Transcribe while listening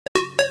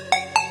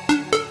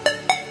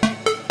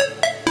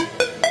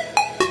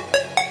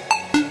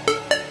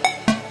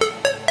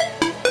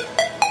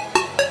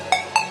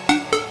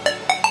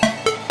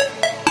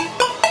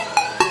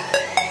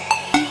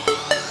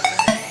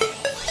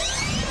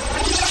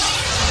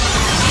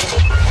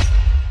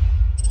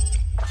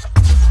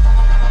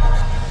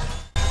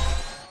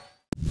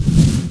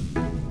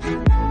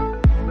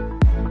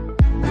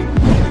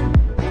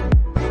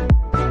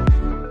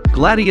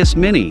Gladius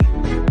Mini.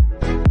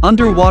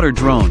 Underwater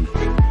drone.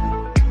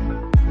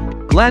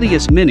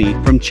 Gladius Mini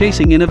from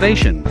Chasing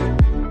Innovation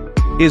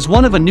is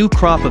one of a new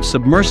crop of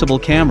submersible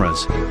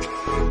cameras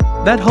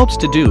that hopes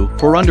to do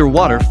for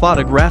underwater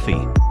photography.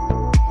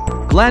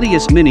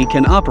 Gladius Mini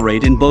can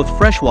operate in both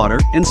freshwater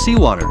and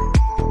seawater.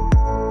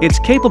 It's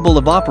capable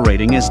of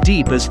operating as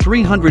deep as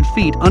 300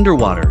 feet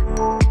underwater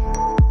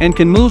and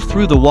can move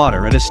through the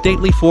water at a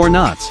stately 4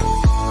 knots.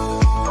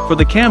 For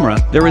the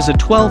camera, there is a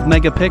 12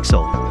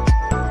 megapixel.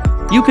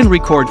 You can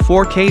record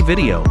 4K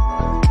video.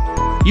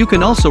 You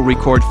can also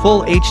record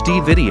full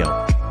HD video.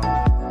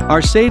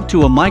 Are saved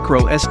to a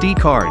micro SD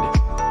card.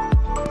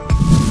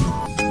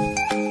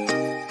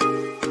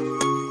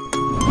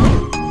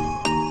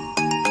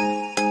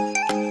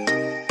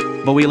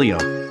 Boeloe.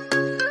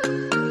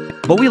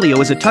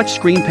 Boeloe is a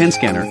touchscreen pen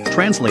scanner,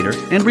 translator,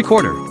 and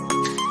recorder.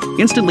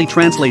 Instantly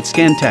translates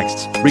scanned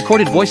texts,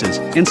 recorded voices,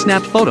 and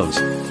snapped photos.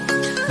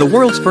 The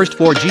world's first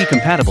 4G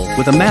compatible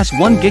with a mass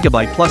 1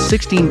 GB plus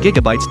 16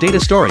 GB data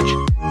storage.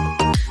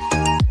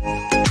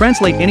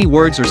 Translate any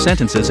words or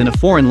sentences in a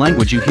foreign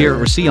language you hear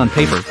or see on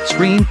paper,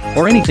 screen,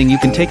 or anything you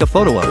can take a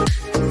photo of.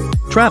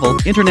 Travel,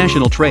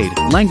 international trade,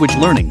 language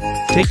learning.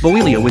 Take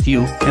Boeloe with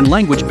you, and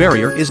language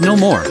barrier is no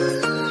more.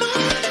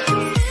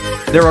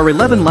 There are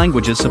 11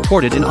 languages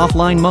supported in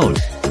offline mode.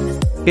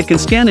 It can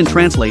scan and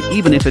translate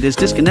even if it is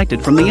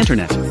disconnected from the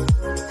internet.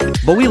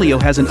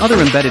 Boeloe has an other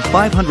embedded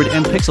 500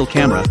 MP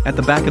camera at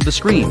the back of the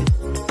screen.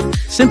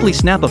 Simply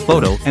snap a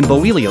photo and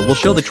Boeloe will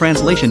show the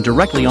translation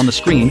directly on the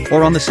screen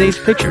or on the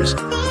saved pictures.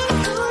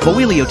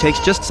 Boeloe takes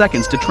just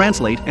seconds to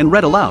translate and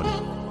read aloud.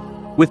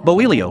 With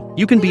Boeloe,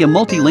 you can be a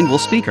multilingual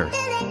speaker.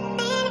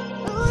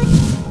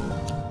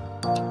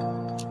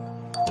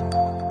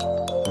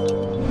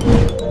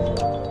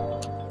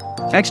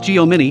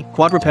 XGO-Mini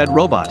Quadruped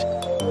Robot.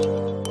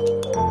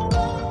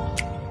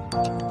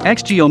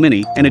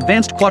 XGO-Mini, an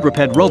advanced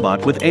quadruped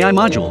robot with AI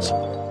modules.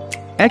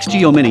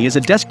 XGO-Mini is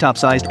a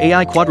desktop-sized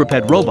AI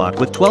quadruped robot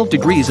with 12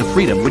 degrees of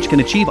freedom which can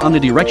achieve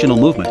omnidirectional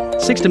movement,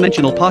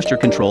 6-dimensional posture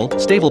control,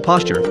 stable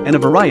posture, and a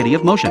variety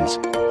of motions.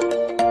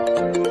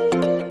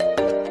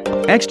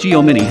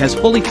 XGO-Mini has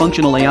fully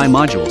functional AI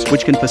modules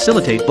which can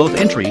facilitate both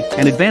entry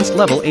and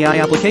advanced-level AI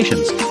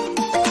applications.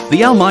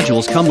 The AI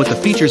modules come with the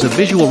features of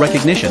visual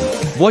recognition,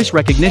 voice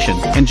recognition,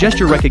 and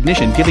gesture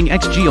recognition, giving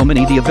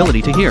XGO-Mini the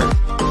ability to hear,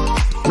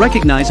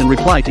 recognize and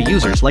reply to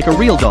users like a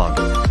real dog.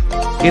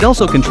 It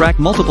also can track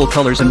multiple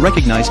colors and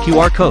recognize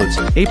QR codes,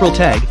 April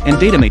tag, and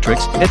data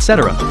matrix,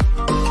 etc.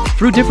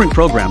 Through different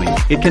programming,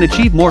 it can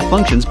achieve more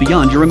functions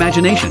beyond your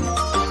imagination.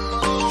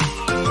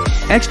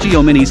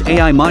 XGO-Mini's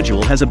AI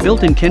module has a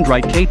built-in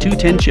Quadruped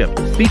K210 chip,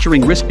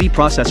 featuring RISC-V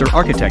processor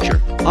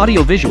architecture,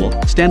 audio-visual,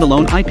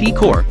 standalone IP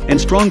core, and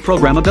strong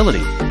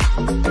programmability.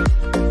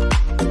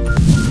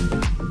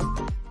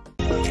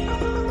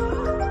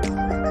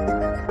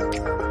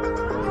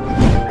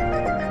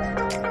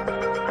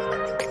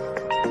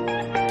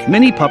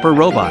 Mini Pupper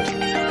Robot.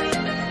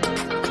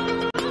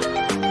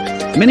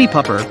 Mini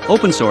Pupper,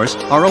 open source,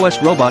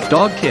 ROS robot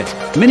dog kit.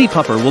 Mini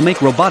Pupper will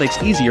make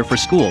robotics easier for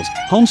schools,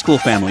 homeschool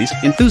families,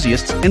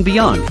 enthusiasts, and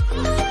beyond.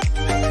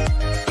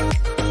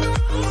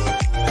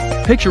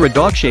 Picture a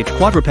dog-shaped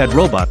quadruped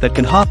robot that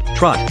can hop,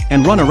 trot,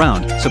 and run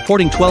around,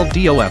 supporting 12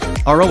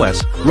 DOF,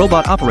 ROS,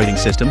 robot operating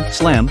system,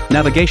 SLAM,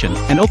 navigation,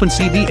 and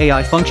OpenCV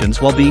AI functions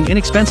while being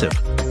inexpensive.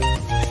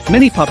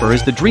 Mini Pupper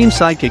is the dream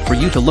sidekick for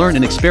you to learn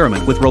and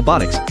experiment with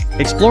robotics,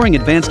 exploring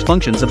advanced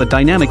functions of a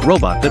dynamic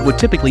robot that would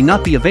typically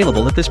not be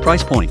available at this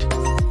price point.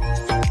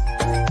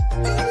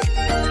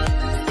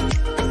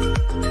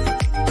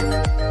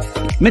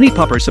 Mini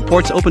Pupper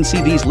supports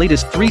OpenCV's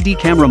latest 3D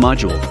camera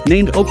module,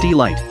 named OpenD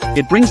Lite.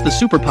 It brings the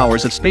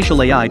superpowers of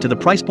spatial AI to the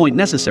price point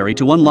necessary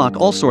to unlock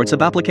all sorts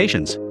of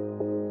applications.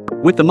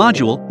 With the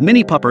module,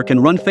 Mini Pupper can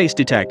run face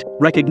detect,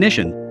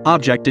 recognition,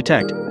 object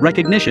detect,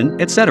 recognition,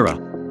 etc.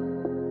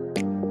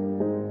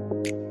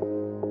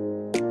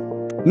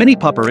 Mini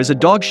Pupper is a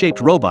dog-shaped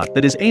robot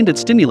that is aimed at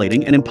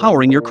stimulating and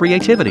empowering your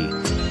creativity.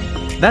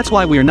 That's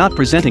why we are not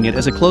presenting it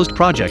as a closed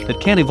project that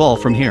can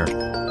evolve from here.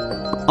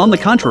 On the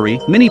contrary,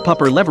 Mini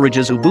Pupper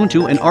leverages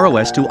Ubuntu and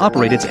ROS to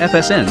operate its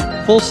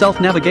FSN, full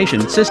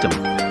self-navigation system.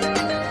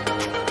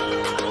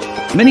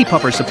 Mini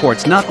Pupper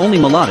supports not only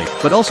melodic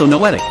but also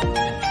noetic.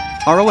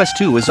 ROS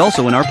 2 is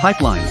also in our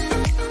pipeline.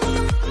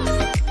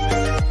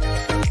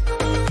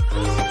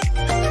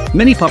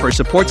 Mini Pupper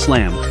supports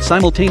SLAM,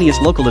 simultaneous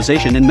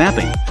localization and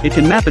mapping. It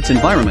can map its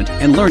environment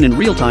and learn in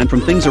real time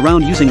from things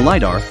around using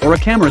LiDAR or a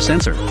camera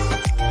sensor.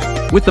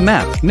 With the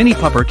map, Mini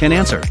Pupper can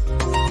answer,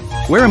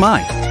 "Where am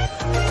I?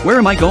 Where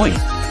am I going?"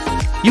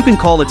 You can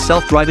call it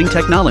self-driving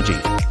technology.